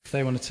If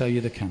they want to tell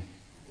you, they can.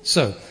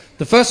 So,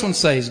 the first one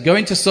says,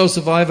 going to Soul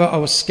Survivor, I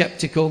was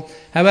skeptical.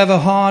 However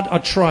hard I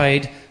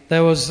tried,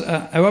 there was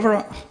the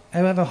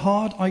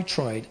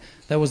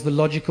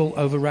logical,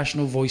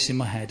 over-rational voice in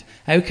my head.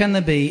 How can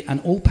there be an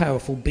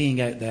all-powerful being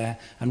out there,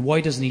 and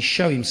why doesn't he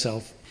show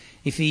himself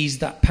if he's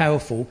that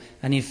powerful?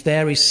 And if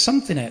there is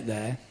something out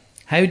there,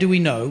 how do we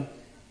know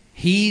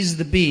he's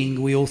the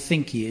being we all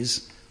think he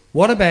is?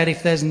 What about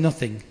if there's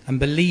nothing, and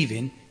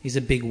believing is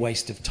a big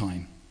waste of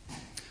time?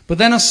 But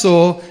then I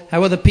saw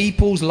how other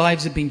people's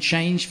lives had been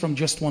changed from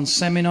just one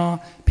seminar.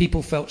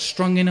 People felt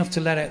strong enough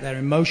to let out their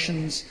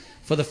emotions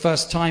for the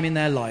first time in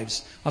their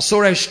lives. I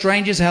saw how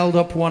strangers held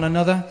up one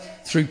another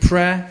through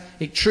prayer.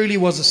 It truly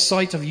was a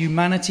sight of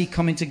humanity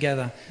coming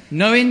together.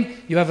 Knowing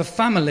you have a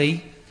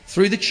family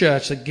through the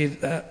church,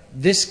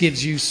 this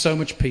gives you so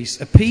much peace.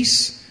 A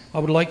peace I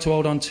would like to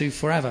hold on to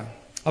forever.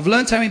 I've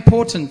learned how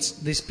important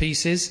this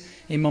peace is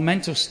in my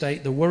mental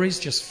state. The worries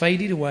just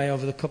faded away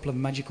over the couple of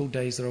magical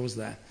days that I was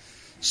there.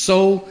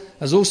 Soul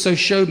has also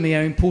showed me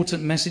how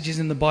important messages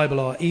in the Bible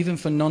are, even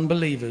for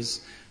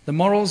non-believers. The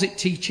morals it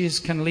teaches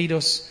can lead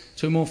us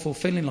to a more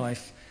fulfilling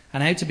life,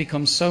 and how to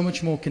become so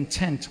much more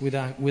content with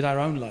our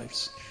own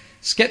lives.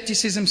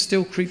 Skepticism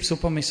still creeps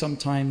up on me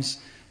sometimes,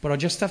 but I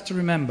just have to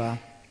remember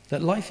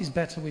that life is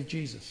better with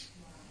Jesus.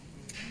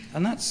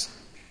 And that's,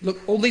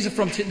 look, all these are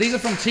from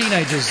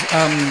teenagers.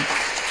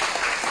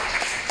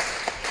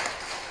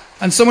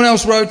 And someone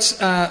else wrote,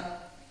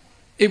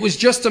 it was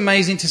just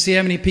amazing to see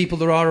how many people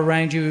there are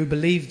around you who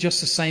believe just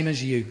the same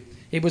as you.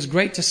 It was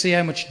great to see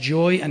how much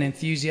joy and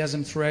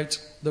enthusiasm throughout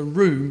the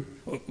room.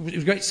 It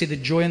was great to see the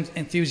joy and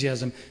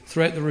enthusiasm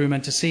throughout the room,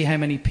 and to see how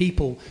many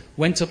people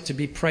went up to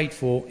be prayed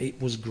for.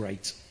 It was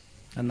great.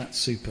 And that's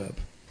superb.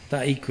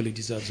 That equally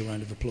deserves a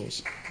round of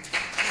applause.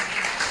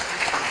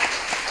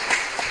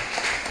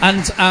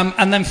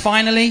 And then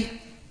finally,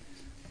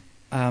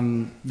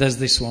 there's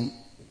this one.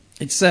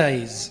 It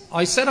says,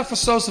 I set off for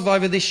Soul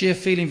Survivor this year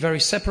feeling very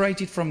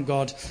separated from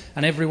God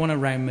and everyone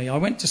around me. I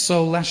went to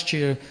Soul last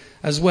year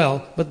as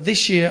well, but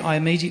this year I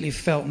immediately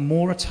felt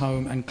more at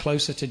home and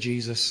closer to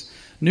Jesus.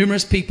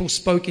 Numerous people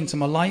spoke into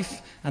my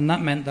life, and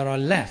that meant that I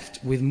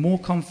left with more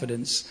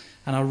confidence,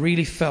 and I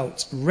really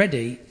felt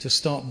ready to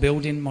start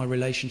building my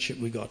relationship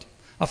with God.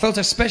 I felt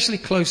especially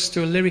close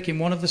to a lyric in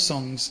one of the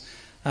songs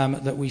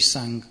that we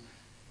sang,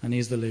 and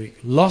here's the lyric.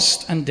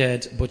 Lost and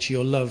dead, but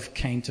your love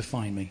came to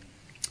find me.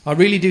 I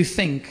really do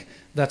think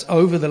that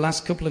over the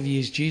last couple of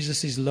years,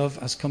 Jesus' love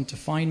has come to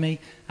find me.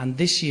 And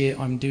this year,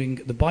 I'm doing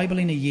the Bible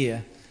in a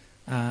year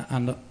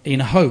and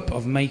in hope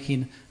of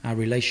making our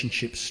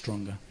relationship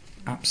stronger.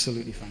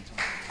 Absolutely fantastic.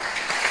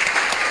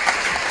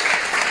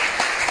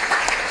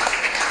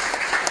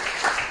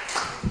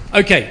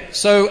 Okay,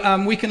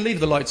 so we can leave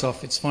the lights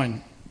off. It's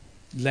fine.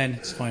 Len,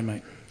 it's fine,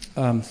 mate.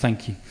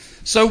 Thank you.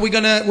 So we're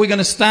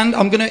gonna stand.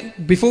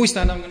 Before we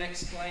stand, I'm gonna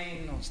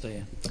explain. I'll stay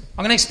here.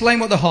 I'm gonna explain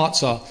what the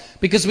hearts are,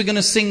 because we're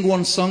gonna sing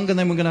one song and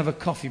then we're gonna have a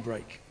coffee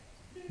break.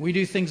 We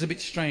do things a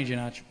bit strange in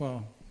our church.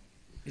 Well,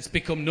 it's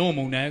become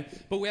normal now,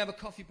 but we have a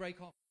coffee break.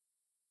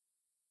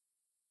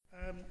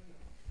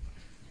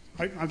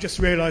 I've just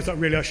realised that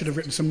really I should have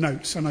written some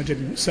notes, and I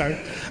didn't. So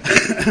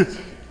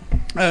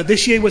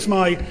this year was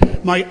my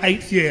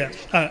 8th year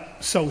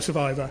at Soul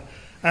Survivor,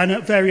 and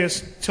at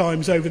various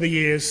times over the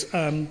years.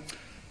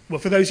 Well,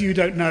 for those of you who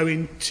don't know,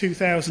 in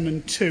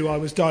 2002 I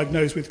was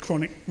diagnosed with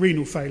chronic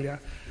renal failure.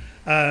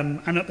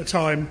 And at the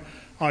time,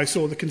 I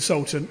saw the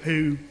consultant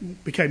who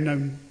became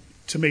known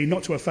to me,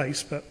 not to her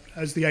face, but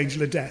as the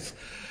angel of death.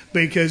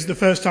 Because the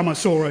first time I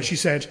saw her, she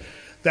said,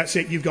 that's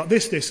it, you've got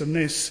this, this and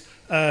this.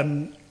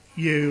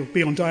 You'll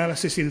be on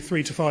dialysis in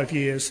 3 to 5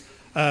 years.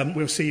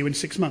 We'll see you in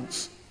 6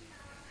 months.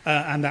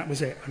 And that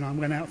was it. And I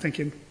went out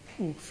thinking,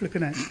 oh,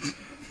 flipping out.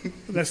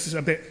 This is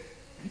a bit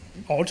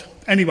odd.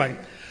 Anyway,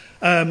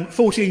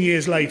 14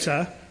 years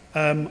later,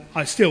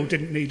 I still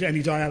didn't need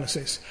any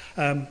dialysis,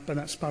 but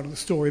that's part of the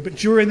story. But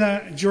during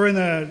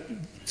the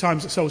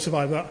times at Soul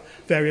Survivor,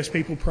 various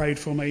people prayed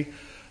for me.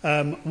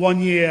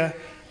 One year,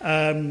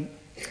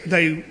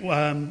 they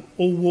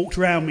all walked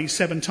around me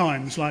 7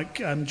 times, like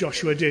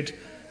Joshua did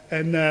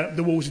in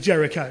the walls of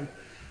Jericho.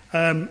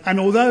 And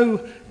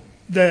although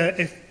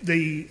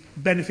the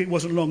benefit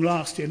wasn't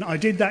long-lasting, I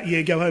did that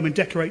year go home and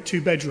decorate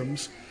 2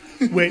 bedrooms,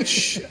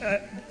 which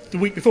the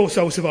week before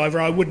Soul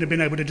Survivor I wouldn't have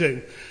been able to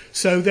do.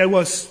 So there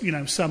was,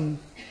 some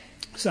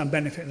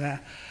benefit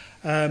there.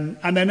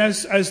 And then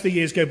as the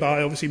years go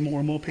by, obviously more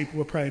and more people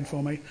were praying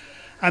for me.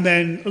 And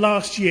then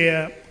last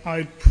year,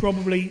 I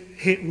probably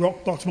hit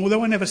rock bottom.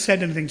 Although I never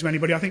said anything to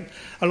anybody, I think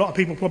a lot of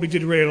people probably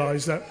did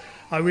realise that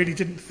I really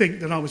didn't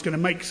think that I was going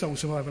to make Soul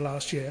Survivor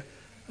last year.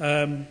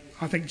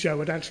 I think Joe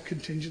had had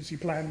contingency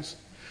plans,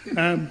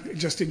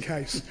 just in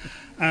case.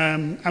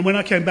 And when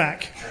I came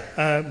back,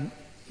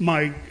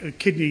 my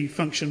kidney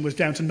function was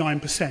down to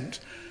 9%.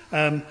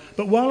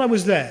 But while I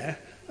was there,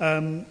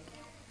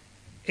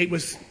 it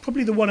was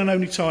probably the one and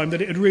only time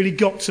that it had really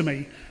got to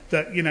me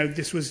that,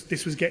 this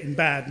was getting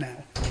bad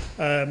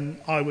now.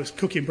 I was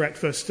cooking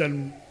breakfast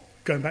and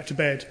going back to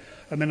bed,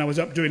 and then I was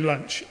up doing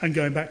lunch and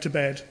going back to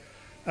bed.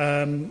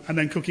 and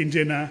then cooking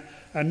dinner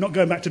and not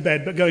going back to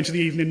bed but going to the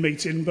evening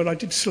meeting. But I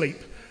did sleep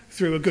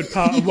through a good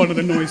part of one of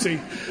the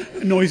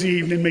noisy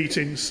evening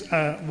meetings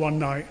one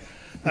night.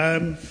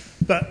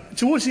 But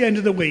towards the end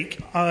of the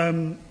week,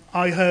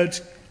 I heard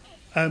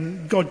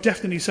God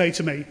definitely say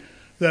to me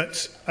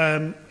that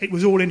it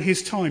was all in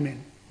his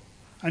timing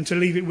and to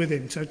leave it with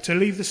him, to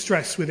leave the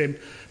stress with him.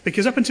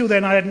 Because up until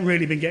then, I hadn't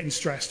really been getting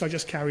stressed. I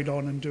just carried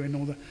on and doing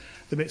all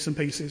the bits and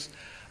pieces.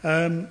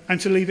 And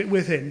to leave it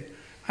with him.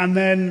 And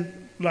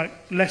then, like,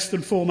 less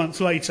than 4 months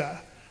later,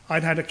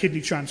 I'd had a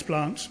kidney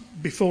transplant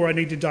before I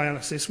needed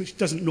dialysis, which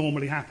doesn't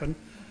normally happen.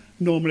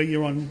 Normally,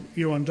 you're on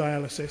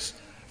dialysis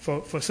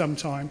for some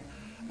time.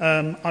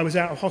 I was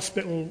out of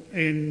hospital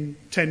in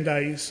 10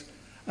 days,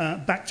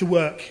 back to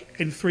work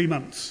in 3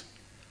 months.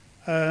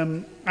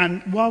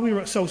 And while we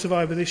were at Soul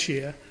Survivor this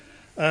year,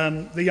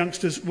 the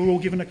youngsters were all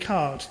given a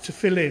card to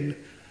fill in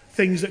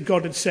things that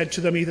God had said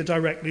to them either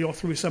directly or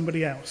through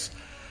somebody else.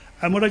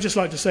 And what I'd just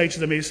like to say to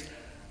them is,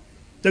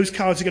 those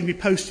cards are going to be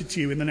posted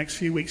to you in the next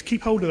few weeks.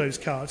 Keep hold of those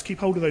cards, keep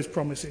hold of those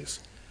promises,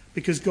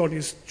 because God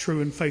is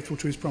true and faithful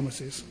to his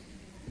promises.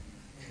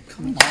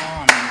 Come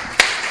on.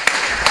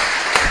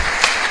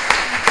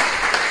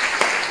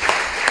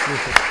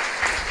 Beautiful.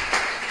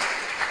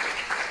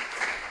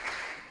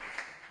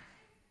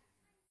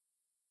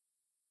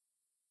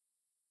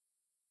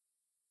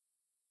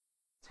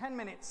 10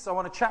 minutes, I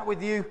want to chat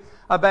with you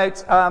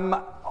about,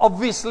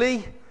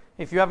 obviously,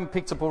 if you haven't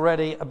picked up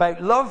already,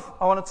 about love.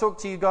 I want to talk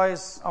to you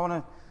guys. I want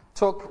to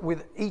talk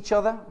with each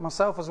other,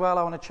 myself as well.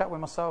 I want to chat with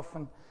myself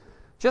and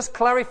just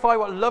clarify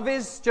what love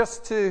is,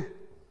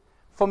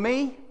 for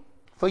me,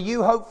 for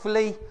you,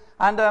 hopefully.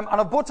 And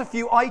I've brought a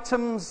few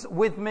items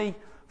with me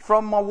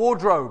from my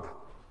wardrobe.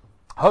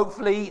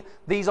 Hopefully,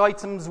 these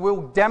items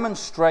will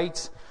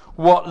demonstrate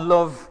what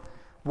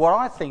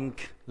I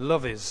think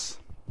love is.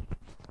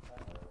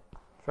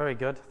 Very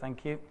good,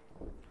 thank you.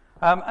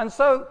 And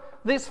so,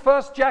 this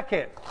first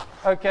jacket,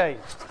 okay.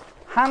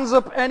 Hands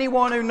up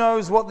anyone who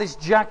knows what this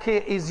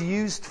jacket is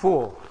used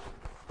for.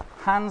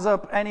 Hands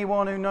up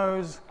anyone who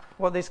knows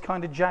what this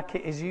kind of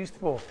jacket is used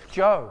for.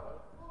 Joe.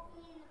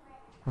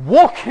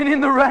 Walking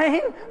in the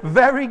rain?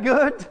 Very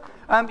good.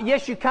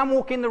 Yes, you can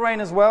walk in the rain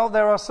as well.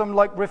 There are some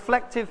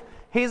reflective.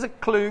 Here's a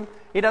clue.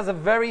 It has a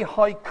very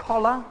high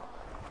collar.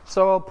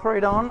 So I'll put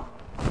it on.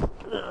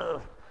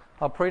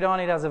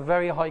 It has a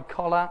very high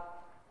collar.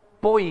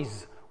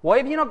 Boys, why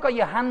have you not got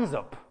your hands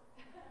up?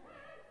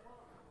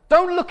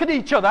 Don't look at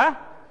each other.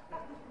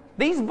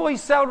 These boys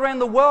sailed around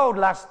the world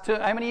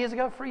how many years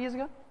ago? 3 years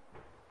ago?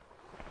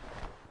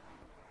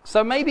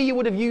 So maybe you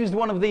would have used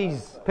one of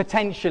these,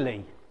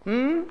 potentially.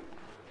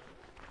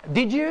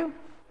 Did you?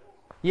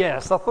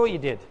 Yes, I thought you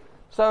did.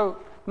 So,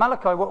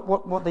 Malachi,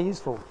 what are they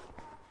used for?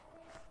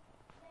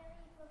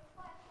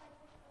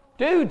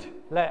 Dude,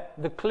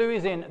 the clue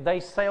is in, they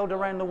sailed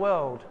around the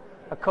world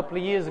a couple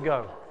of years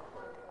ago.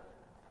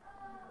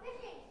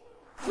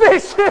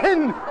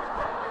 Fishing!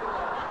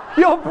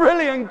 You're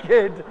brilliant,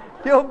 kid.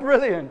 You're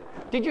brilliant.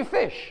 Did you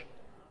fish?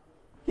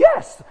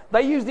 Yes,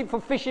 they used it for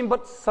fishing,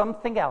 but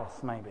something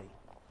else, maybe.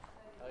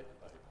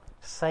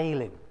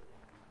 Sailing.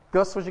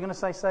 Gus, was you going to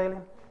say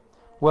sailing?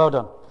 Well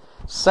done.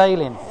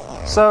 Sailing.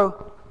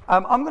 So,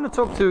 I'm going to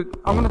talk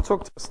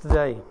to us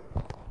today.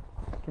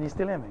 Can you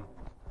still hear me?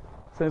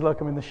 Sounds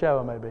like I'm in the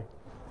shower, maybe.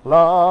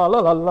 La la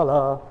la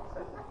la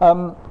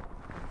la.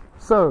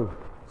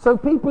 So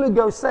people who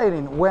go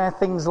sailing wear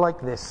things like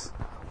this.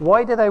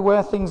 Why do they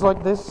wear things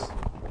like this?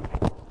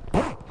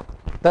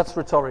 That's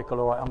rhetorical,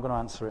 all right, I'm going to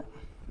answer it.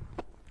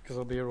 Because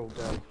I'll be here all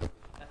day.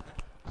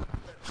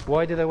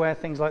 Why do they wear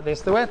things like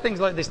this? They wear things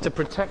like this to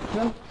protect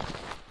them.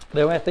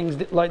 They wear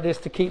things like this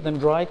to keep them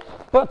dry.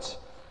 But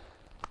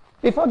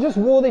if I just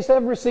wore this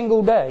every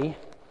single day,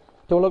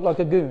 do I look like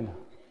a goon?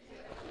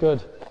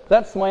 Good.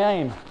 That's my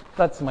aim.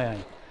 I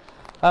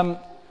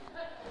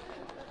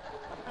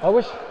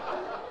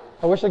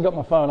wish I got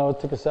my phone. I would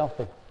take a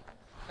selfie.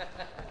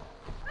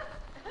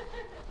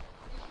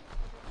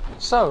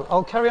 So,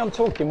 I'll carry on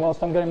talking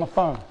whilst I'm getting my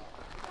phone.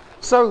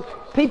 So,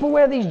 people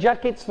wear these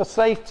jackets for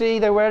safety.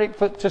 They wear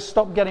it to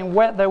stop getting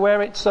wet. They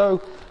wear it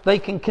so they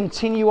can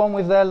continue on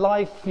with their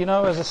life,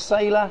 as a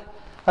sailor,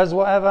 as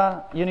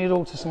whatever. You need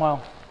all to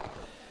smile.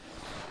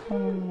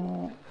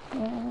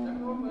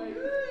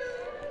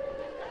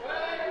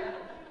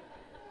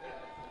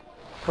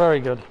 Very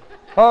good.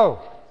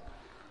 Oh,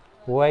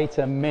 wait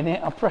a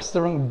minute. I pressed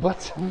the wrong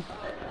button.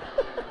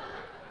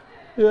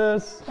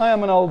 Yes, I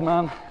am an old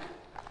man.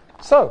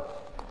 So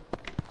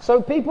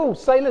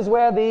sailors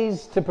wear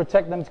these to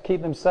protect them, to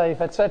keep them safe,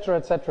 etc.,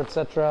 etc.,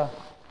 etc.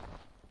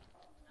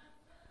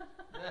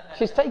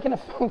 She's taking a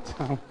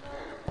photo.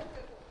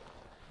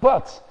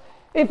 But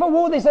if I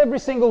wore this every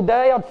single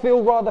day, I'd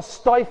feel rather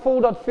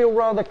stifled, I'd feel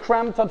rather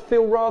cramped, I'd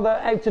feel rather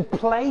out of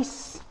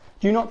place.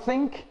 Do you not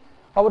think?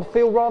 I would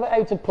feel rather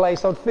out of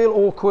place, I'd feel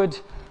awkward.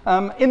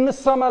 In the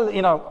summer,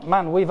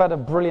 we've had a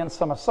brilliant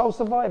summer. Soul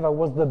Survivor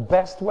was the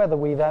best weather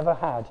we've ever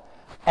had,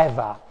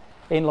 ever.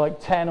 In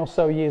 10 or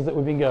so years that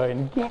we've been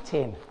going. Get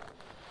in.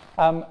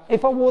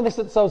 If I wore this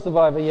at Soul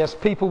Survivor, yes,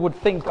 people would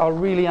think I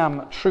really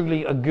am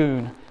truly a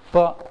goon.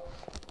 But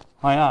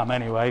I am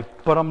anyway,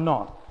 but I'm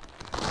not.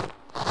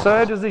 So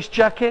how does this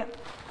jacket,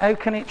 how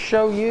can it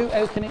show you,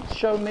 how can it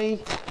show me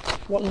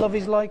what love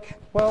is like?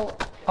 Well,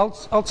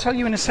 I'll tell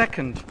you in a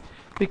second,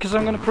 because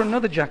I'm going to put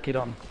another jacket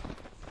on.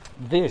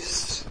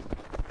 This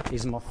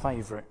is my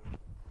favourite.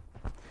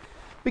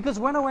 Because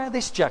when I wear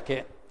this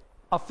jacket,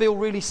 I feel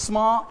really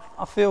smart.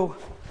 Well,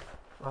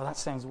 that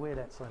sounds weird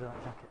outside of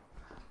that jacket.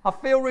 I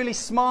feel really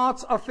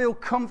smart. I feel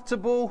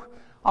comfortable.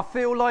 I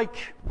feel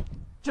like, do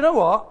you know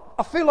what?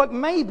 I feel like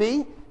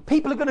maybe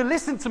people are going to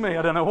listen to me.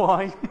 I don't know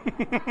why.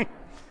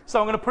 So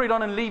I'm going to put it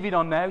on and leave it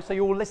on now so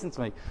you all listen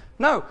to me.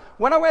 No,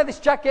 when I wear this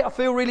jacket, I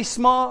feel really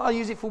smart. I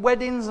use it for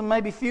weddings and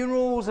maybe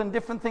funerals and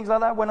different things like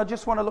that. When I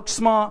just want to look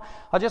smart,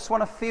 I just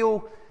want to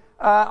feel,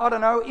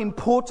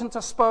 important, I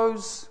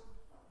suppose.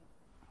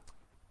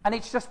 And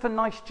it's just a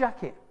nice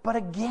jacket. But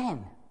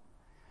again,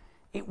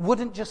 it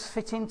wouldn't just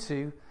fit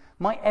into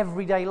my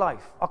everyday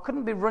life. I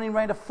couldn't be running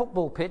around a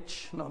football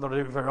pitch, not that I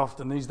do it very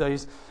often these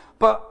days,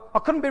 but I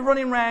couldn't be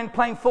running around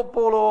playing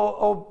football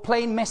or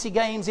playing messy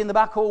games in the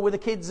back hall with the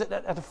kids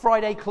at a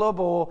Friday club,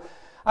 or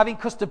having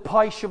custard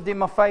pie shoved in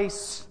my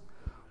face.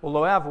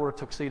 Although I have wore a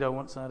tuxedo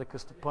once and had a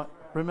custard pie.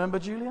 Remember,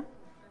 Julia?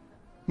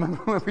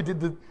 Remember when we did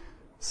the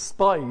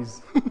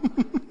spies?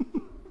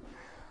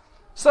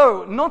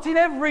 So, not in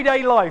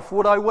everyday life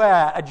would I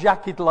wear a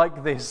jacket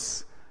like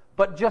this,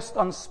 but just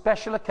on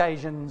special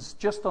occasions,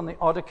 just on the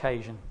odd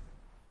occasion.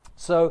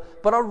 So,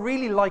 but I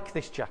really like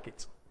this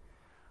jacket.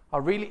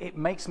 It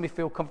makes me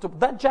feel comfortable.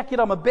 That jacket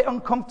I'm a bit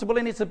uncomfortable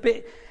in. It's a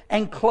bit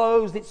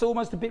enclosed. It's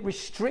almost a bit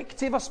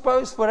restrictive, I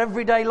suppose, for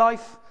everyday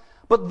life.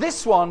 But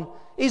this one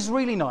is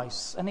really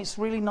nice, and it's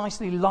really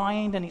nicely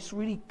lined, and it's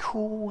really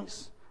cool.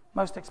 It's the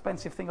most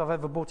expensive thing I've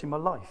ever bought in my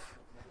life.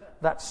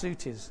 That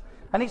suit is.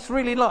 And it's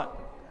really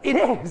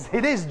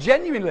it is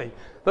genuinely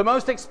the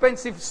most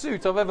expensive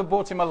suit I've ever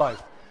bought in my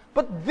life.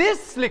 But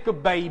this little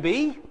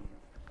baby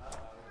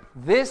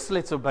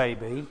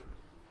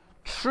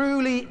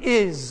truly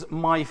is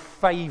my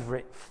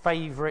favourite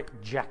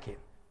jacket.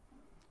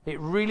 It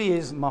really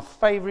is my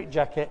favourite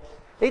jacket.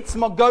 It's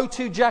my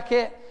go-to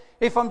jacket.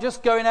 If I'm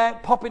just going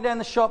out, popping down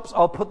the shops,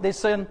 I'll put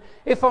this in.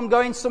 If I'm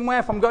going somewhere,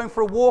 if I'm going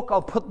for a walk,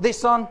 I'll put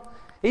this on.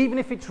 Even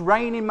if it's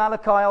raining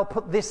Malachi, I'll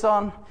put this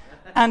on.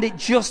 And it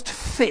just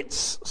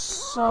fits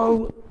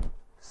so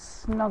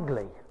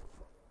snugly.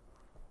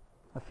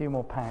 A few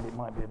more pounds, it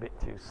might be a bit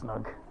too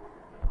snug.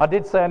 I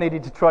did say I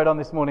needed to try it on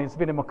this morning. It's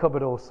been in my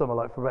cupboard all summer,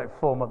 like for about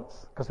 4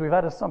 months, because we've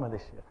had a summer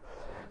this year.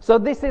 So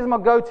this is my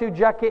go-to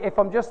jacket. If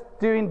I'm just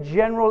doing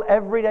general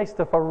everyday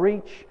stuff, I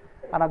reach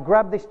and I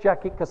grab this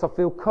jacket because I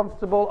feel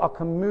comfortable. I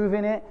can move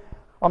in it.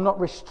 I'm not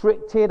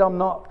restricted. I'm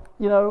not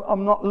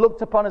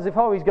looked upon as if,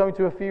 he's going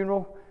to a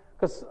funeral.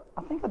 Because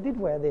I think I did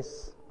wear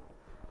this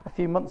a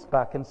few months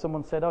back, and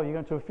someone said, you're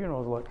going to a funeral.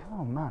 I was like,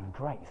 oh man,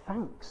 great,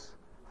 thanks.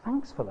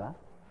 Thanks for that.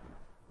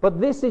 But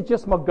this is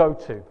just my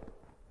go-to.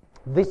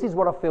 This is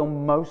what I feel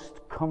most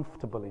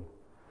comfortable in.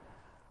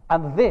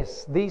 And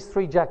these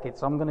three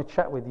jackets, I'm going to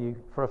chat with you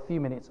for a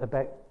few minutes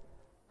about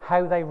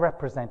how they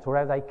represent, or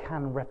how they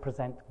can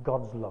represent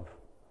God's love.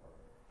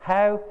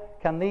 How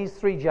can these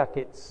three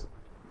jackets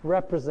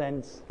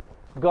represent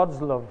God's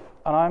love?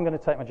 And I'm going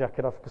to take my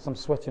jacket off because I'm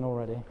sweating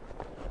already.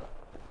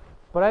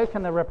 But how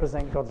can they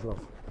represent God's love?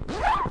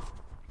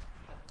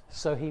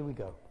 So here we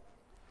go.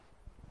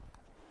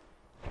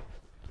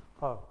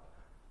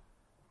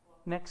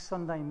 Next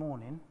Sunday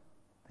morning,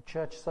 the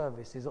church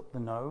service is up the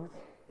Nose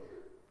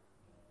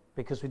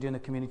because we're doing a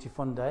community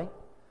fun day.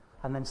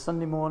 And then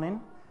Sunday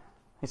morning,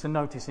 it's a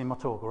notice in my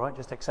talk, all right?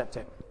 Just accept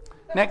it.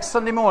 Next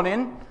Sunday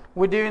morning,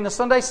 we're doing the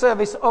Sunday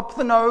service up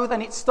the Nose,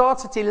 and it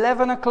starts at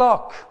 11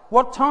 o'clock.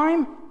 What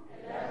time?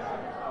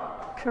 11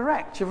 o'clock.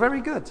 Correct. You're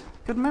very good.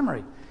 Good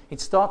memory. It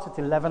starts at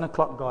 11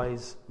 o'clock,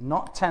 guys,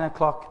 not 10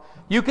 o'clock.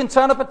 You can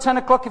turn up at 10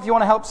 o'clock if you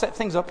want to help set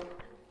things up.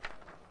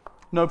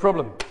 No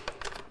problem.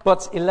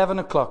 But 11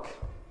 o'clock.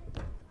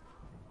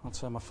 I'll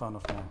turn my phone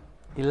off now.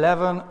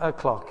 11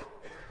 o'clock.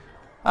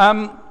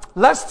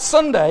 Last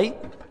Sunday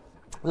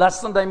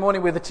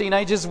morning with the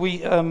teenagers, we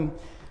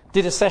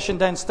did a session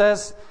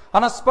downstairs,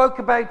 and I spoke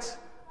about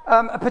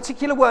a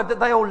particular word that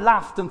they all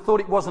laughed and thought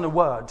it wasn't a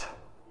word.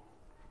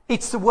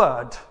 It's a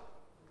word.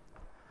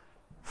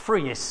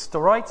 Freest,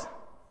 all right?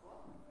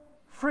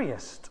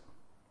 Freest.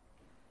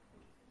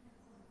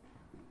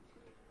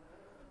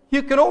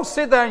 You can all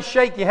sit there and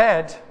shake your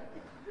head.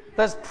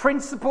 There's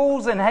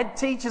principals and head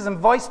teachers and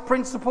vice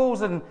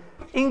principals and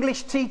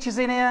English teachers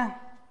in here.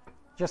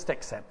 Just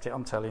accept it.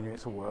 I'm telling you,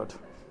 it's a word.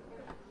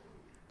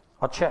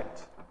 I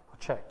checked.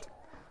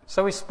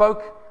 So we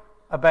spoke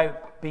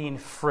about being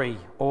free,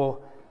 or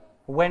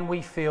when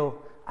we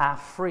feel our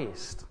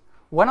freest.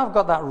 When I've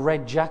got that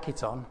red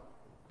jacket on,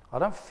 I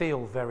don't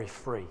feel very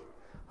free.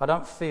 I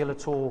don't feel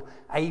at all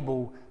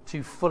able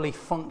to fully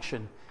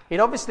function.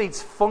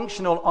 It's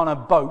functional on a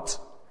boat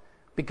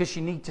because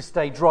you need to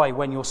stay dry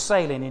when you're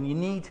sailing, and you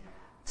need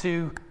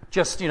to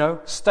just,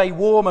 stay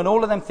warm and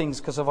all of them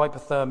things because of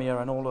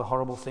hypothermia and all the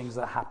horrible things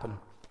that happen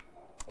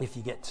if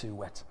you get too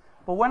wet.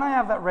 But when I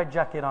have that red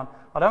jacket on,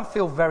 I don't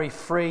feel very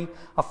free.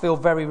 I feel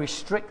very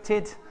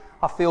restricted.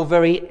 I feel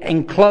very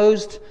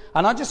enclosed.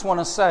 And I just want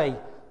to say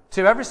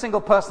to every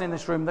single person in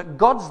this room that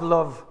God's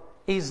love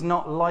is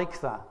not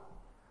like that.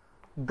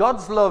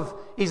 God's love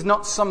is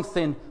not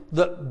something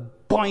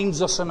that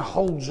binds us and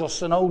holds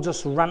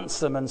us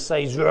ransom and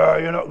says,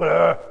 you're not going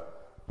to.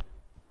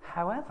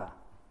 However,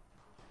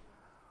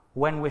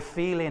 when we're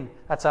feeling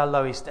at our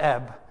lowest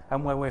ebb,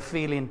 and when we're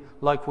feeling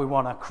like we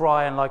want to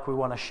cry and like we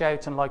want to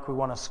shout and like we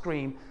want to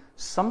scream,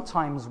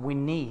 sometimes we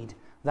need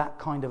that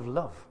kind of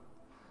love.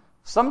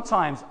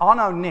 Sometimes, I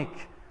know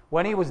Nick,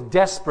 when he was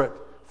desperate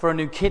for a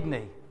new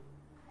kidney,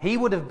 he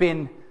would have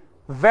been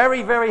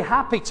very, very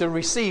happy to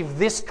receive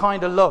this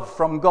kind of love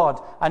from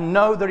God and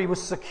know that he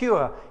was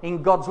secure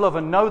in God's love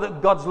and know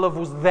that God's love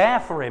was there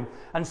for him.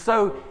 And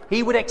so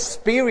he would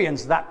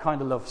experience that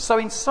kind of love. So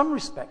in some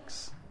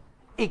respects,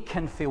 it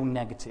can feel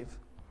negative.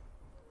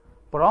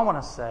 But I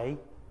want to say,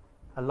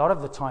 a lot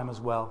of the time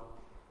as well,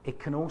 it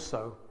can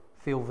also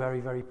feel very,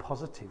 very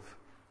positive.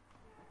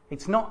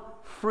 It's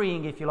not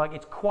freeing, if you like.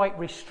 It's quite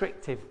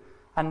restrictive.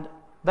 And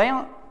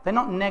they're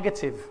not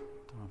negative.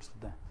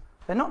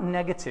 They're not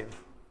negative.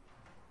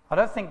 I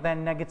don't think they're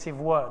negative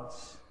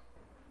words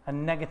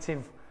and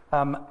negative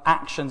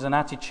actions and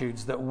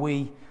attitudes that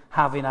we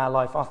have in our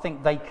life. I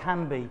think they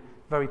can be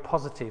very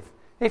positive.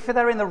 If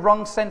they're in the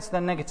wrong sense,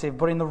 they're negative.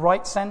 But in the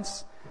right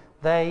sense,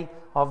 they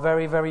are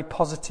very, very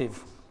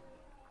positive.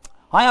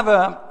 I have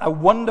a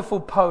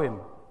wonderful poem,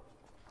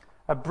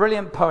 a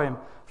brilliant poem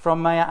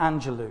from Maya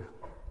Angelou.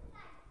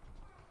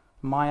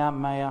 Maya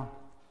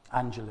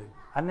Angelou.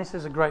 And this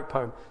is a great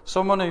poem.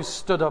 Someone who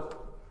stood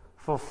up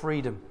for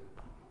freedom,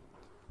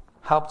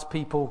 helped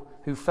people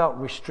who felt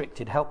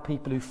restricted, helped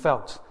people who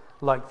felt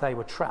like they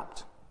were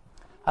trapped.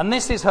 And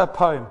this is her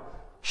poem.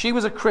 She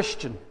was a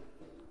Christian.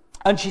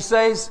 And she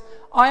says,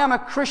 I am a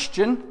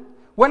Christian.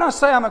 When I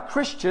say I'm a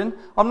Christian,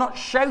 I'm not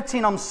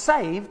shouting I'm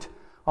saved.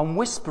 I'm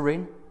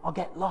whispering I'll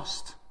get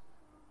lost.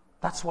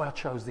 That's why I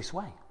chose this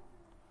way.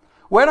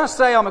 When I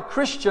say I'm a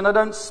Christian, I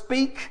don't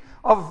speak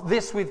of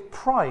this with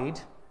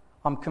pride.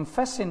 I'm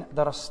confessing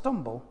that I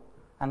stumble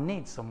and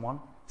need someone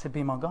to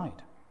be my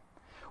guide.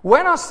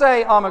 When I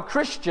say I'm a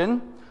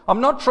Christian,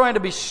 I'm not trying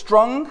to be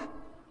strong.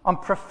 I'm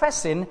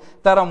professing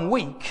that I'm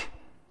weak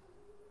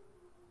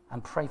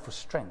and pray for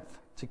strength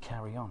to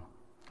carry on.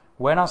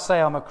 When I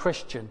say I'm a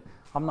Christian,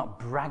 I'm not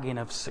bragging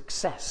of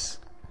success.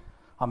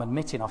 I'm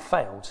admitting I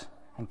failed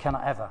and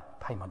cannot ever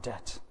pay my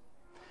debt.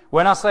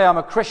 When I say I'm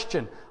a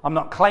Christian, I'm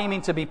not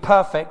claiming to be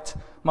perfect.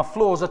 My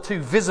flaws are too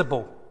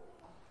visible,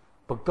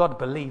 but God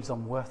believes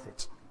I'm worth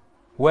it.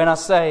 When I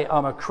say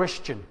I'm a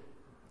Christian,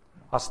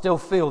 I still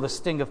feel the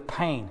sting of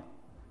pain.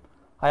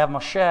 I have my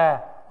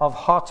share of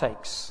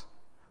heartaches,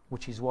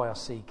 which is why I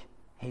seek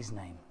his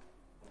name.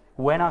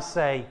 When I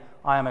say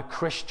I am a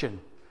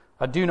Christian,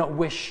 I do not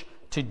wish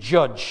to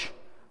judge.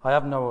 I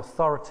have no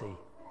authority.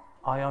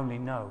 I only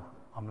know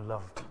I'm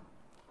loved.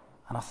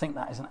 And I think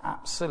that is an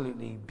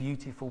absolutely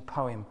beautiful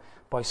poem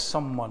by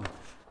someone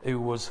who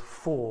was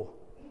for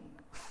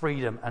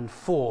freedom and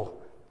for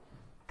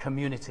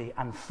community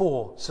and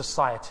for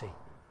society.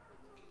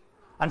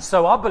 And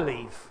so I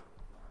believe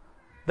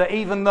that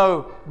even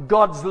though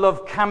God's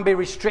love can be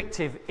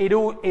restrictive, it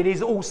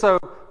is also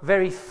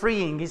very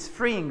freeing. Is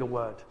freeing a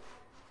word?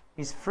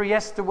 Is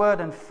freest a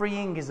word? And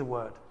freeing is a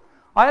word.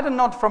 I had a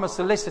nod from a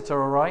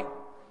solicitor, all right,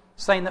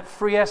 saying that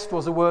freest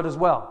was a word as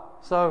well.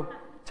 So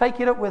take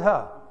it up with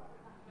her.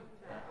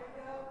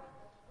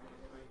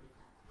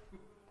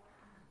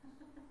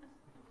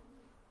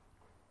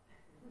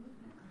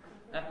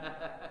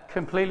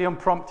 Completely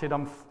unprompted,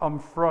 I'm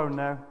thrown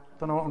now.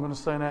 Don't know what I'm going to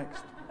say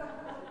next.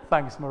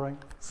 Thanks, Maureen.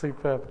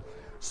 Superb.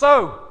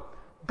 So,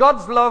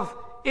 God's love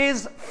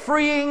is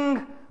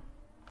freeing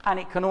and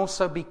it can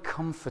also be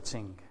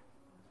comforting.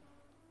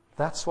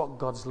 That's what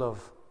God's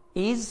love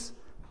is,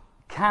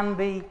 can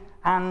be,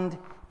 and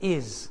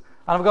is.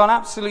 And I've got an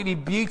absolutely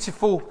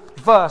beautiful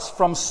verse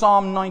from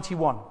Psalm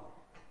 91.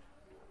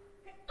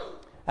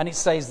 And it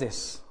says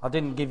this. I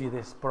didn't give you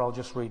this, but I'll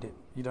just read it.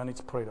 You don't need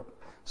to put it up.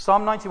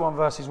 Psalm 91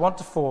 verses 1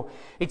 to 4.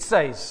 It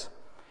says,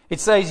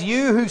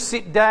 you who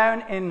sit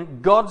down in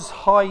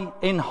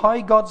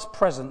high God's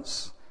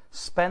presence,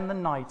 spend the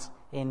night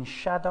in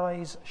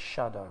Shaddai's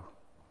shadow.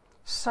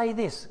 Say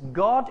this,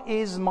 God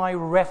is my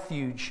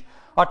refuge.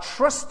 I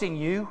trust in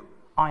you,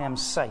 I am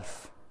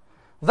safe.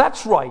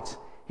 That's right.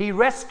 He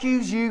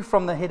rescues you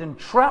from the hidden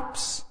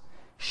traps,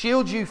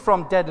 shields you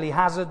from deadly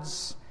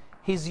hazards.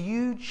 His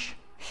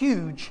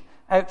huge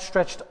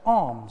outstretched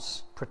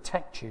arms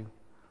protect you.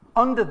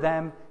 Under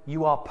them,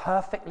 you are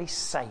perfectly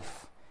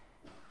safe.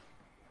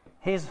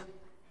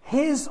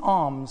 His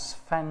arms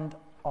fend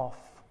off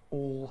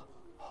all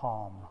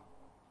harm.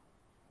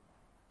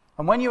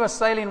 And when you are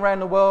sailing around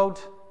the world,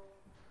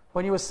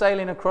 when you were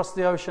sailing across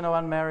the ocean, oh,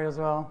 Anne Mary as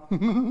well.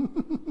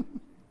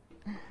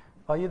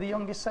 Are you the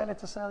youngest sailor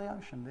to sail the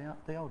ocean?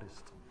 The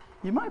oldest?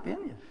 You might be,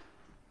 aren't you?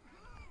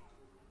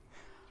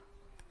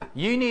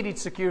 You needed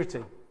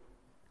security.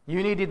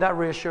 You needed that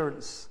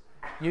reassurance.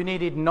 You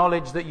needed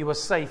knowledge that you were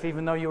safe,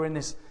 even though you were in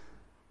this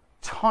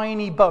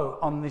tiny boat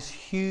on this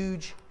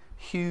huge,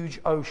 huge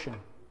ocean.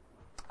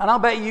 And I'll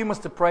bet you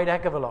must have prayed a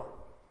heck of a lot.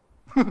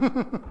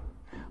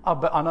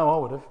 I know I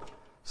would have.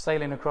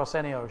 Sailing across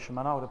any ocean,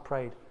 man, I would have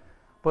prayed.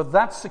 But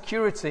that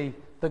security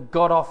that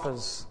God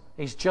offers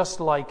is just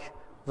like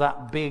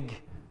that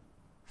big,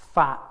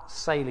 fat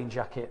sailing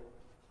jacket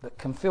that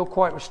can feel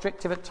quite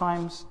restrictive at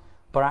times,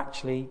 but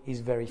actually is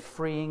very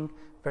freeing,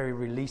 very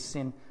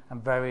releasing,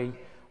 and very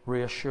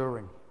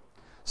reassuring.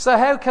 So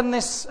how can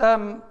this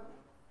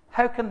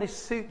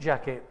suit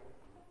jacket,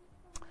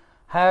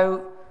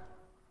 how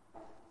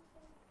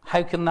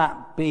can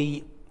that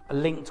be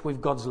linked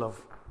with God's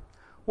love?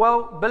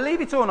 Well,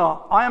 believe it or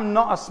not, I am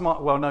not a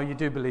smart... Well, no, you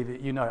do believe it,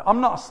 you know.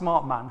 I'm not a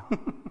smart man.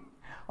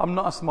 I'm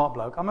not a smart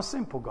bloke. I'm a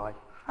simple guy.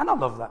 And I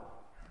love that.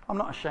 I'm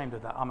not ashamed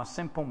of that. I'm a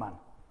simple man.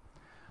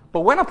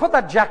 But when I put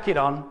that jacket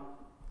on,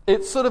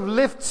 it sort of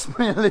lifts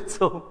me a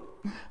little.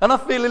 And I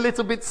feel a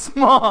little bit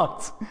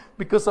smart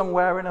because I'm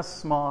wearing a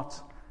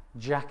smart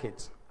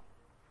jacket.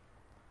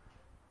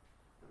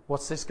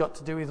 What's this got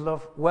to do with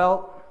love?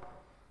 Well,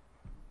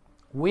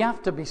 we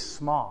have to be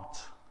smart.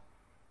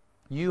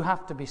 You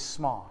have to be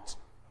smart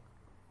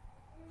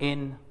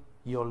in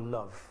your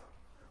love.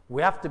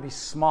 We have to be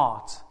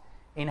smart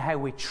in how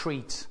we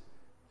treat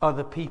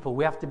other people.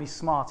 We have to be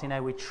smart in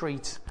how we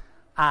treat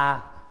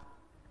our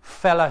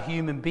fellow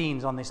human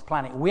beings on this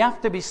planet. We have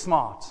to be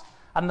smart.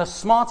 And the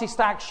smartest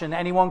action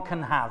anyone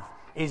can have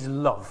is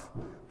love.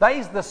 That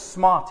is the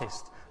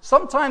smartest.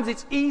 Sometimes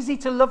it's easy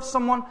to love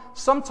someone.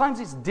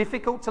 Sometimes it's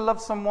difficult to love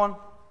someone.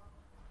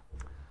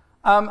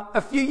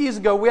 A few years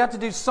ago, we had to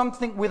do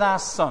something with our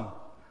son.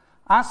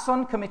 Our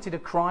son committed a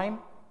crime.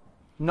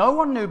 No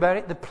one knew about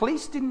it. The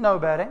police didn't know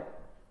about it.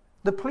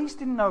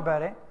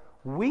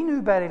 We knew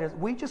about it.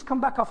 We just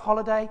come back off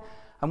holiday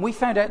and we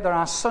found out that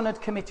our son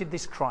had committed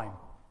this crime.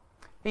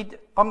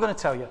 I'm going to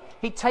tell you.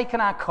 He'd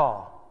taken our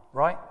car,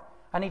 right?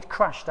 And he'd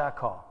crashed our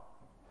car.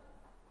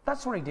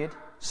 That's what he did.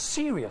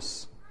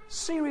 Serious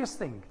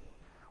thing.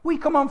 We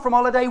come home from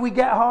holiday, we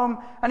get home,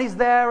 and he's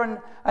there,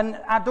 and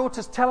our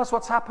daughters tell us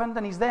what's happened,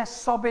 and he's there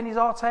sobbing his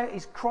heart out,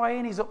 he's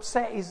crying, he's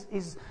upset,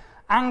 he's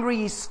angry,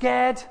 he's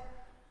scared.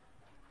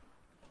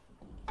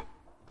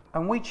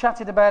 And we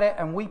chatted about it,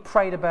 and we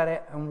prayed about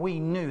it, and we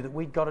knew that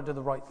we'd got to do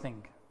the right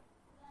thing.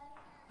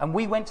 And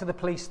we went to the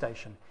police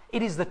station.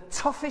 It is the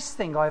toughest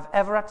thing I've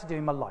ever had to do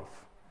in my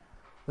life.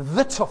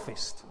 The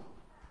toughest.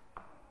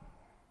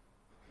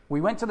 We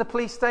went to the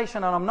police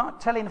station, and I'm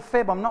not telling a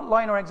fib, I'm not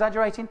lying or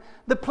exaggerating.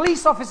 The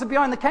police officer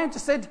behind the counter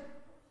said,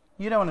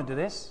 "You don't want to do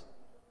this."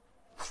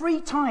 3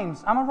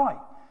 times, am I right?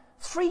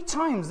 3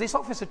 times this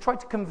officer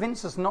tried to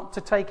convince us not to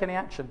take any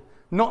action,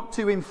 not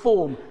to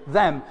inform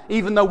them,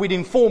 even though we'd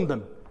informed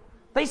them.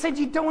 They said,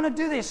 "You don't want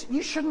to do this.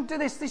 You shouldn't do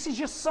this. This is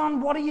your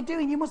son. What are you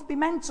doing? You must be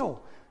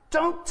mental.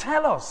 Don't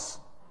tell us."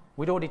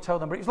 We'd already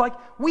told them, but it was like,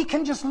 we'll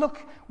just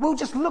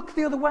look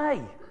the other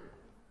way.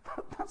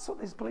 That's what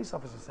this police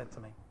officer said to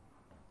me.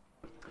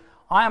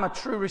 I am a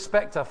true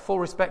respecter, full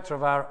respecter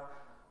of our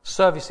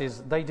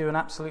services. They do an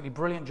absolutely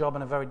brilliant job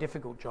and a very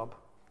difficult job.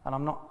 And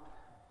I'm not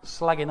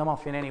slagging them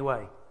off in any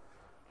way.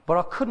 But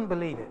I couldn't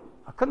believe it.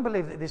 I couldn't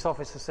believe that this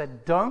officer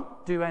said, "Don't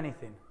do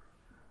anything."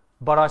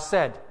 But I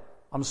said,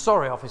 "I'm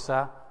sorry,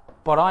 officer,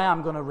 but I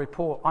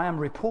am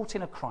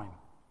reporting a crime."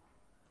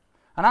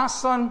 And our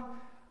son,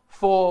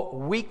 for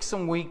weeks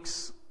and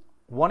weeks,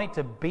 wanted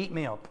to beat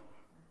me up.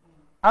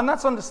 And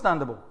that's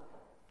understandable.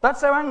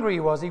 That's how angry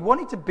he was. He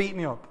wanted to beat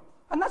me up.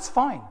 And that's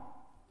fine.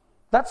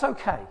 That's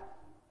okay.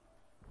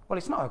 Well,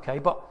 it's not okay,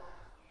 but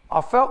I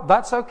felt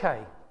that's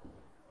okay.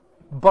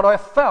 But I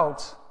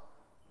felt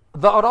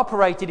that I'd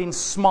operated in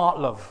smart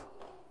love.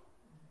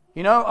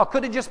 You know, I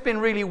could have just been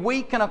really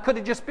weak, and I could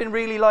have just been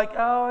really like,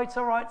 "Oh, it's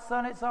all right,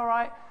 son, it's all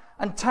right,"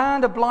 and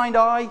turned a blind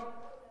eye.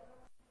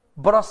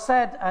 But I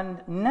said,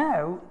 and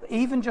now,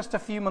 even just a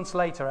few months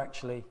later,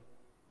 actually,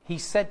 he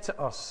said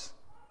to us,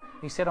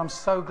 he said, "I'm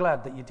so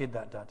glad that you did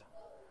that, Dad.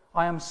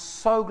 I am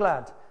so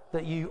glad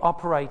that you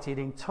operated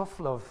in tough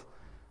love."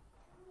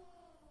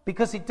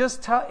 Because it does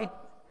tell it.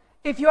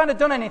 If you hadn't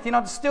done anything,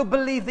 I'd still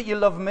believe that you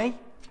love me.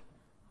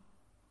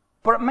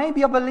 But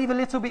maybe I believe a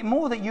little bit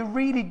more that you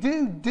really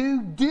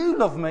do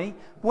love me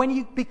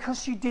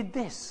because you did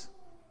this.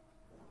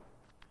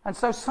 And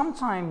so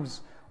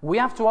sometimes we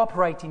have to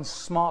operate in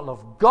smart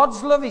love.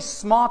 God's love is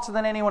smarter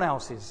than anyone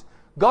else's.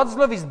 God's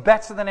love is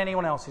better than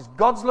anyone else's.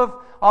 God's love,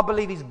 I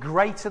believe, is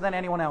greater than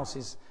anyone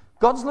else's.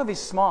 God's love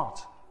is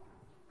smart.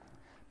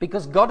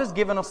 Because God has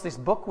given us this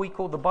book we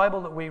call the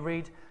Bible that we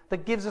read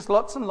that gives us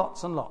lots and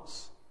lots and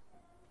lots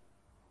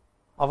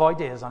of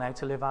ideas on how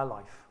to live our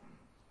life.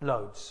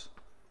 Loads.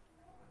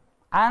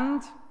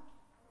 And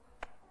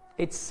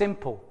it's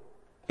simple.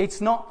 It's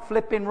not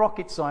flipping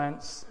rocket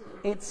science.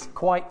 It's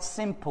quite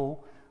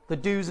simple. The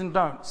do's and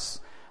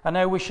don'ts. And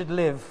how we should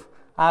live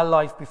our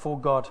life before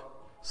God.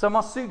 So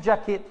my suit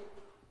jacket,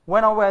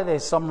 when I wear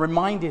this, I'm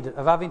reminded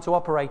of having to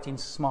operate in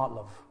smart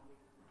love.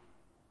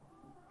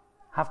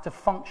 Have to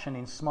function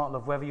in smart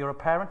love. Whether you're a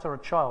parent or a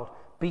child,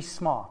 be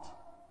smart.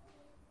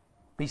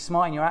 Be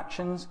smart in your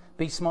actions.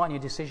 Be smart in your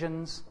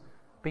decisions.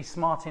 Be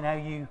smart in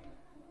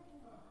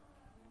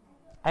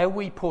how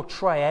we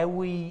portray, how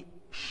we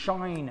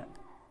shine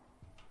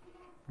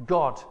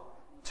God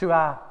to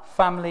our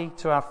family,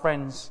 to our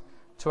friends,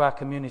 to our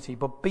community.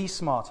 But be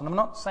smart. And I'm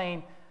not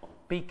saying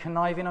be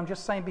conniving. I'm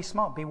just saying be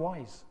smart. Be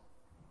wise.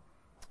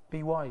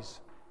 Be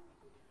wise.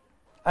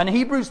 And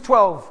Hebrews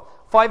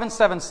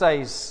 12:5-7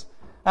 says,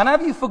 "And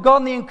have you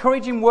forgotten the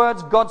encouraging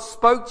words God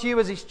spoke to you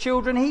as his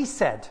children? He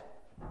said,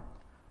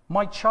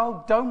 'My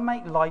child, don't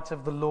make light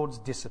of the Lord's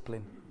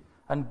discipline,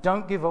 and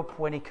don't give up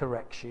when he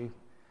corrects you.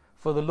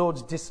 For the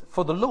Lord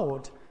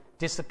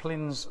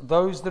disciplines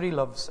those that he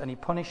loves, and he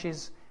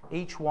punishes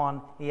each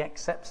one he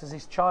accepts as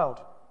his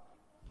child.'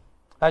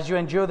 As you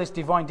endure this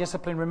divine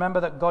discipline, remember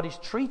that God is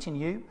treating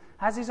you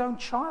as his own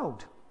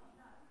child.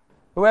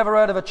 Whoever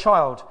heard of a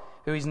child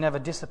who is never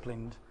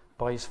disciplined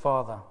by his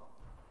father?"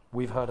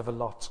 We've heard of a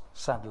lot,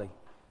 sadly.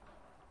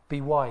 Be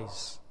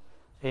wise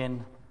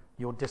in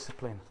your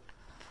discipline.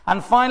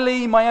 And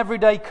finally, my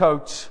everyday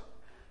coat.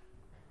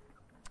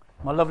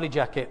 My lovely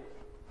jacket.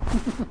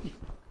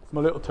 It's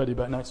my little teddy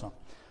bear. No, it's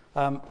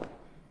not.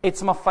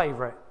 It's my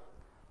favourite.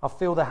 I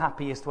feel the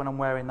happiest when I'm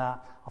wearing that.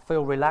 I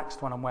feel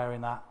relaxed when I'm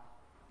wearing that.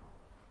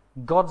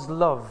 God's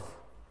love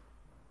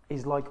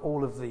is like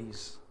all of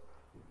these.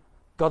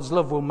 God's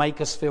love will make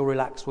us feel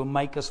relaxed, will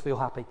make us feel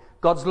happy.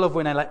 God's love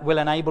will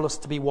enable us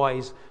to be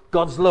wise.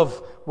 God's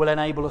love will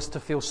enable us to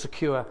feel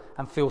secure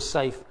and feel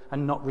safe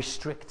and not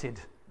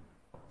restricted.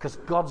 Because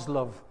God's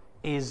love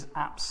is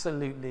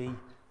absolutely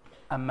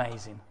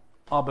amazing,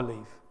 I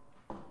believe.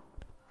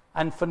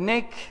 And for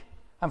Nick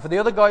and for the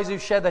other guys who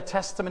shared their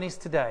testimonies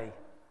today,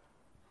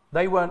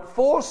 they weren't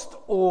forced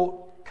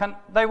or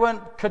they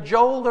weren't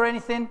cajoled or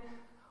anything.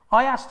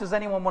 I asked, does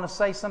anyone want to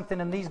say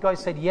something? And these guys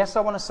said, yes, I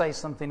want to say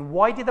something.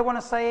 Why did they want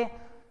to say it?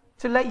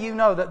 To let you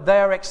know that they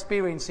are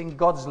experiencing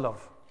God's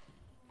love.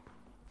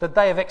 That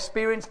they have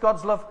experienced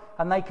God's love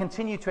and they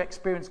continue to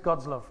experience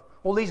God's love.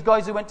 All these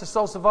guys who went to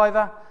Soul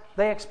Survivor,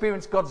 they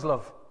experienced God's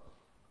love.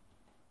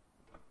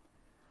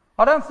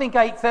 I don't think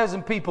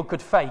 8,000 people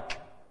could fake.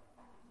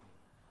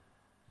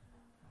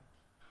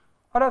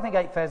 I don't think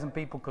 8,000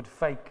 people could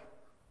fake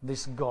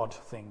this God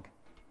thing.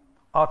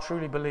 I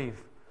truly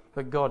believe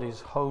that God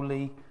is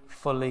holy,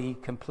 fully,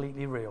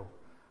 completely real.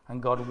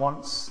 And God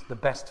wants the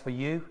best for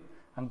you.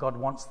 And God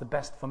wants the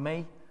best for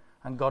me.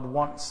 And God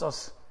wants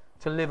us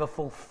to live a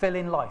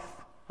fulfilling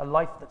life. A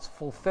life that's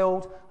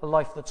fulfilled. A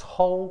life that's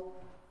whole.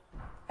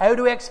 How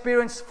do we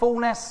experience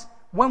fullness?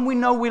 When we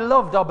know we're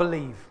loved, I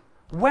believe.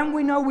 When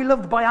we know we're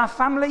loved by our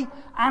family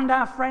and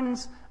our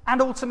friends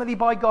and ultimately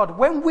by God.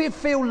 When we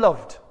feel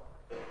loved,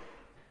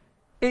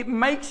 it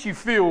makes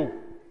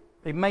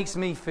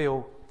me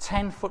feel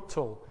 10 foot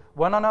tall.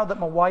 When I know that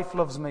my wife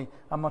loves me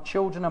and my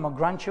children and my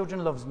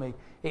grandchildren loves me,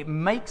 it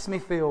makes me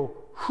feel,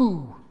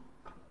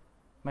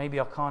 maybe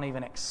I can't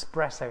even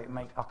express how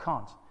I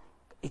can't.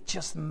 It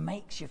just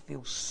makes you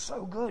feel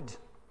so good.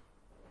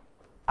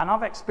 And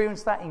I've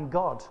experienced that in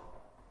God.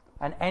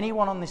 And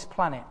anyone on this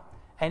planet,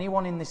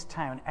 anyone in this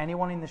town,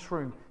 anyone in this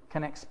room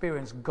can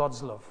experience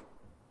God's love.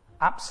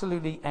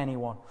 Absolutely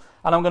anyone.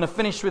 And I'm going to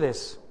finish with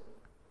this.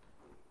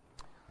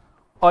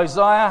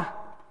 Isaiah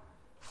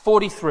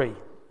 43.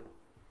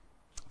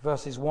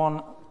 Verses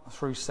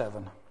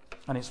 1-7,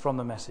 and it's from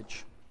the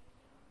Message.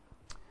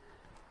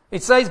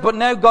 It says, "But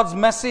now God's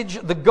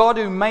message, the God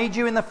who made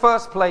you in the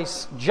first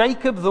place,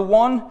 Jacob, the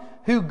one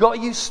who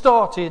got you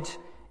started,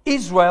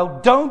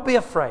 Israel, don't be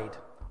afraid.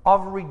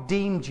 I've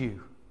redeemed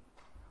you.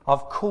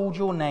 I've called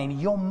your name.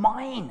 You're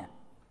mine.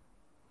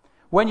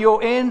 When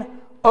you're in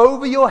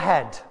over your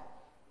head,"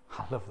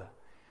 I love that.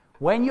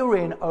 "When you're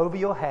in over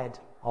your head,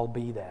 I'll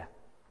be there.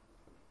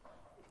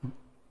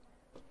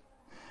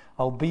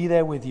 I'll be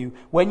there with you.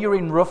 When you're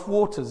in rough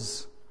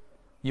waters,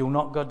 you'll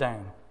not go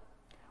down.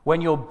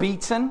 When you're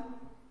between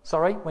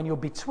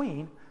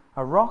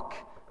a rock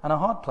and a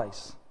hard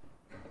place,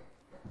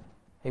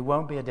 it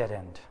won't be a dead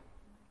end.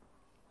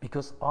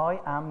 Because I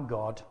am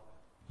God,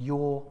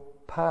 your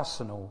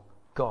personal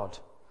God,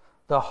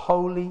 the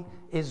Holy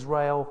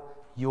Israel,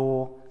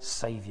 your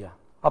Savior.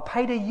 I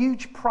paid a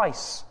huge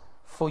price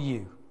for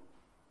you."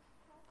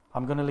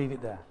 I'm going to leave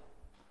it there.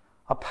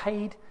 I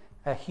paid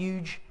a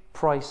huge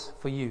price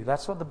for you.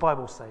 That's what the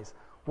Bible says.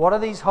 What are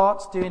these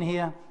hearts doing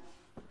here?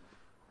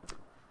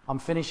 I'm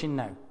finishing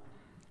now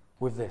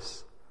with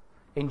this.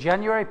 In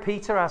January,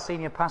 Peter, our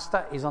senior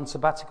pastor, is on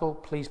sabbatical.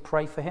 Please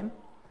pray for him.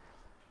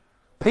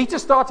 Peter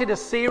started a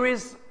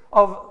series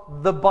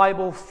of the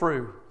Bible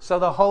through. So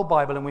the whole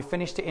Bible, and we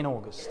finished it in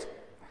August.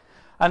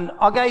 And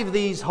I gave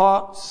these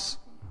hearts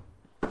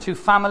to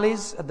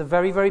families at the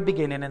very, very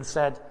beginning and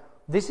said,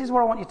 this is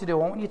what I want you to do.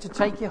 I want you to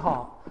take your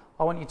heart.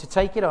 I want you to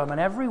take it home, and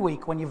every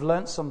week when you've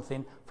learnt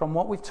something from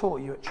what we've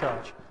taught you at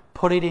church,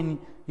 put it in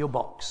your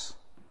box.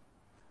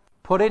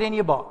 Put it in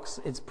your box.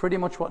 It's pretty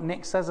much what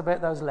Nick says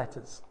about those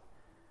letters.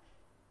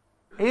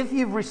 If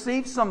you've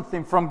received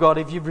something from God,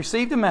 if you've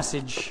received a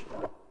message,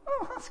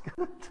 oh, that's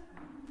good.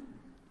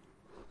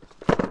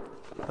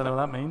 Don't know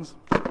what that means.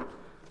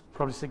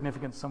 Probably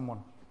significant to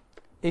someone.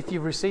 If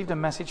you've received a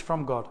message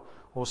from God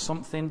or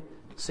something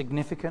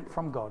significant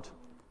from God,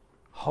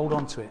 hold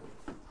on to it.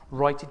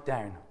 Write it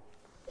down.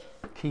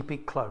 Keep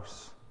it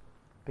close.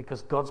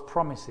 Because God's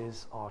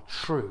promises are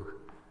true.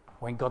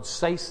 When God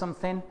says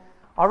something,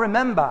 I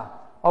remember,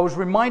 I was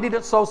reminded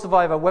at Soul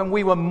Survivor when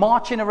we were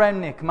marching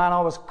around Nick. Man,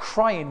 I was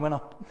crying when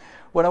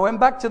I went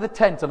back to the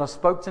tent and I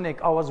spoke to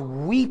Nick. I was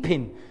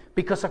weeping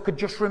because I could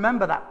just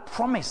remember that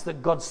promise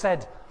that God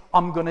said,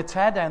 I'm going to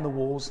tear down the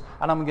walls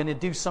and I'm going to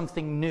do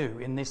something new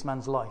in this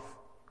man's life.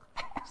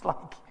 It's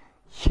like,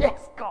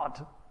 yes,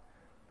 God.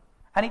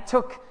 And it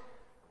took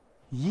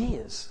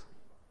years.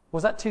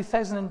 Was that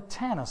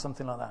 2010 or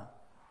something like that?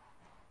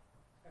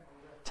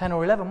 10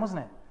 or 11,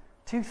 wasn't it?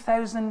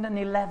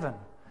 2011.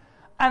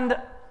 And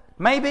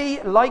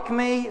maybe, like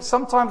me,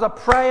 sometimes I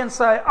pray and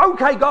say,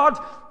 okay, God,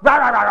 rah,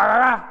 rah, rah, rah,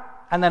 rah.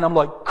 And then I'm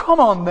like, come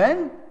on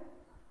then.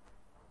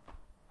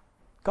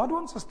 God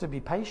wants us to be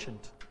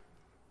patient.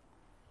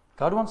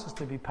 God wants us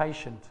to be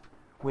patient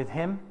with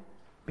Him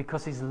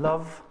because His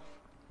love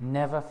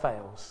never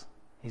fails.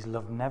 His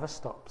love never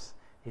stops.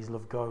 His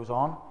love goes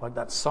on, like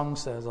that song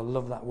says, I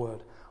love that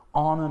word.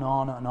 On and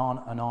on and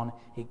on and on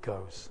it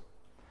goes.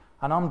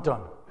 And I'm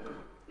done.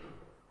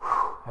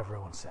 Whew,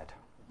 everyone said.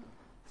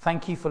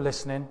 Thank you for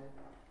listening.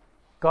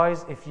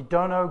 Guys, if you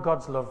don't know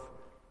God's love,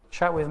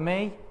 chat with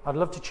me. I'd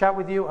love to chat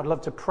with you. I'd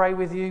love to pray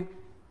with you.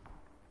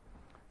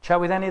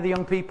 Chat with any of the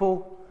young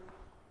people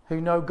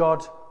who know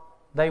God.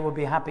 They will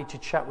be happy to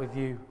chat with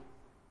you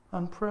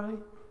and pray.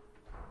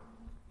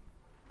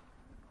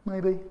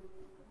 Maybe.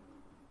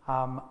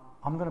 I'm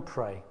going to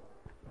pray.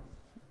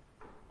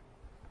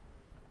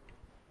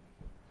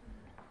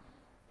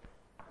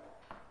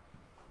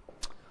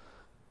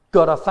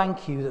 God, I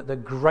thank you that the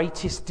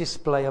greatest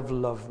display of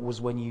love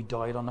was when you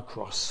died on the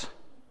cross.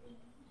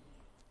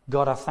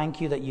 God, I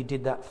thank you that you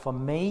did that for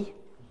me.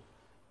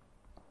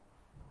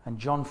 And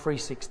John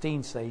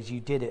 3:16 says you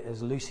did it,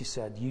 as Lucy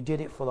said, you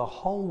did it for the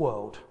whole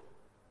world.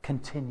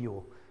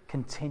 Continual.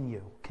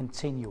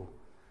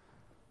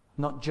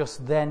 Not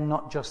just then,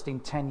 not just in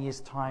 10 years'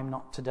 time,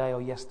 not today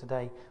or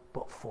yesterday,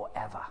 but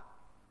forever.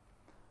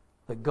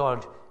 That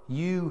God,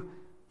 you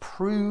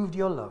proved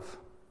your love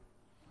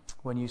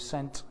when you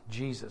sent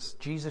Jesus.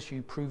 Jesus,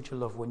 you proved your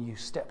love when you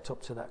stepped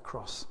up to that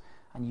cross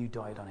and you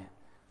died on it.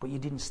 But you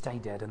didn't stay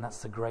dead, and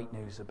that's the great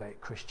news about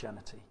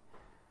Christianity.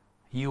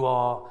 You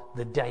are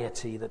the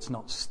deity that's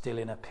not still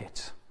in a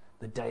pit,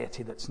 the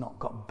deity that's not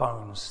got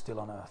bones still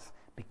on earth,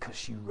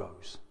 because you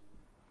rose.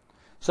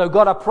 So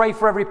God, I pray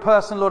for every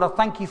person. Lord, I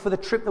thank you for the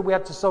trip that we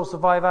had to Soul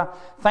Survivor.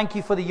 Thank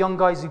you for the young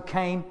guys who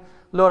came.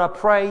 Lord, I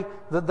pray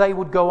that they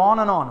would go on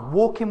and on,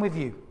 walking with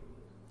you,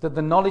 that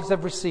the knowledge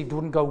they've received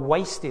wouldn't go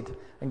wasted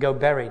and go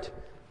buried,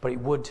 but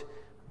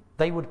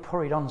they would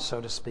pour it on, so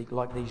to speak,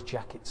 like these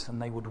jackets,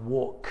 and they would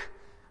walk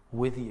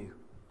with you.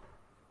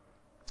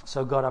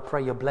 So God, I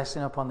pray your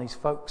blessing upon these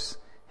folks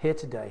here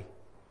today.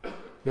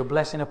 Your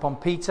blessing upon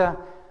Peter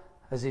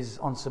as he's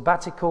on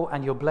sabbatical,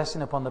 and your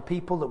blessing upon the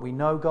people that we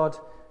know, God,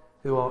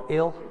 who are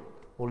ill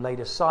or laid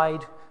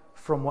aside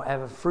through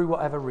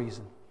whatever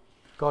reason.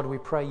 God, we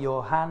pray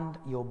your hand,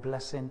 your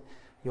blessing,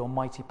 your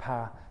mighty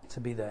power to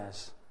be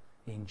theirs.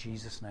 In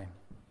Jesus' name.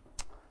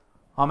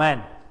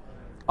 Amen.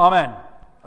 Amen.